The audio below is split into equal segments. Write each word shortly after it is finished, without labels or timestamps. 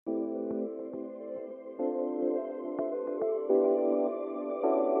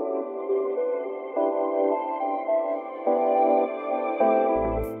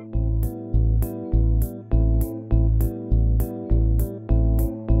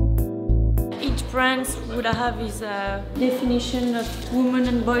brands would have is a definition of women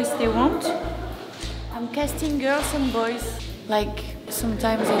and boys they want. I'm casting girls and boys. Like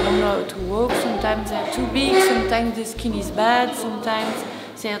sometimes they don't know how to walk, sometimes they're too big, sometimes the skin is bad, sometimes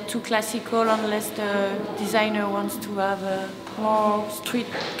they're too classical unless the designer wants to have a more street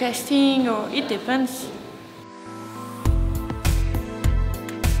casting, or it depends.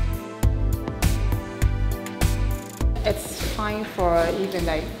 It's fine for even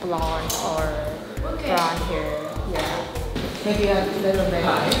like blonde or brown hair. Yeah. Maybe a little bit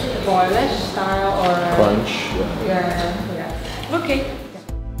boyish style or crunch. Yeah. Okay.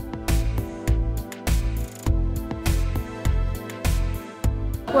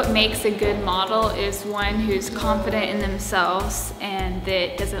 What makes a good model is one who's confident in themselves and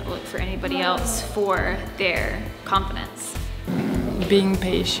that doesn't look for anybody else for their confidence. Being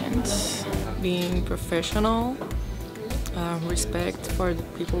patient, being professional, respect for the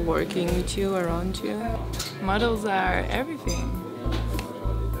people working with you, around you. Models are everything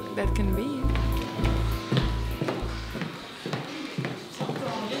that can be.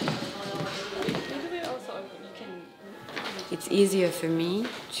 It's easier for me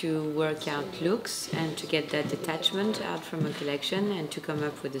to work out looks and to get that detachment out from a collection and to come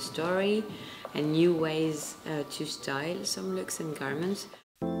up with a story and new ways to style some looks and garments.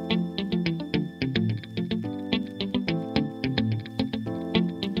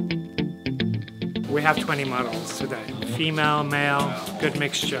 We have 20 models today. Female, male, good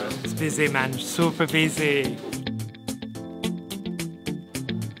mixture. It's busy, man, super busy.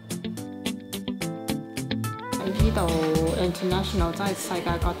 International 真係世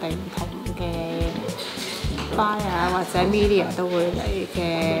界各地唔同嘅 buyer 或者 media 都會嚟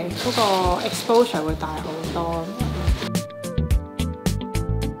嘅，嗰個 exposure 會大好多。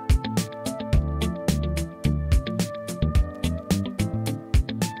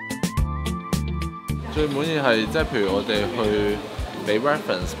最滿意係即係譬如我哋去俾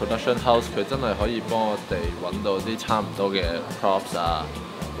reference production house， 佢真係可以幫我哋揾到啲差唔多嘅 props 啊。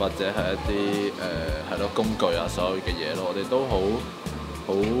或者係一啲係咯工具啊，所有嘅嘢咯，我哋都好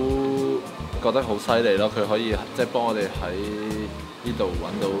覺得好犀利咯。佢可以即係幫我哋喺呢度揾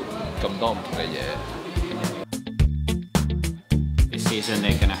到咁多唔同嘅嘢。This season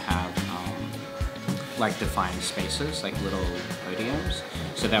they're gonna have like defined spaces, like little podiums,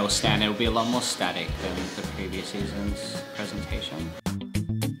 so they will stand. It will be a lot more static than the previous season's presentation.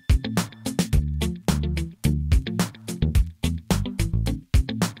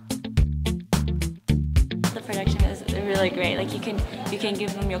 Really great. Like you can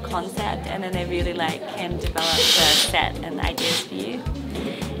give them your concept, and then they really like can develop the set and ideas for you.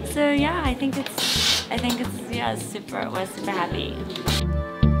 So yeah, I think it's yeah super. We're super happy.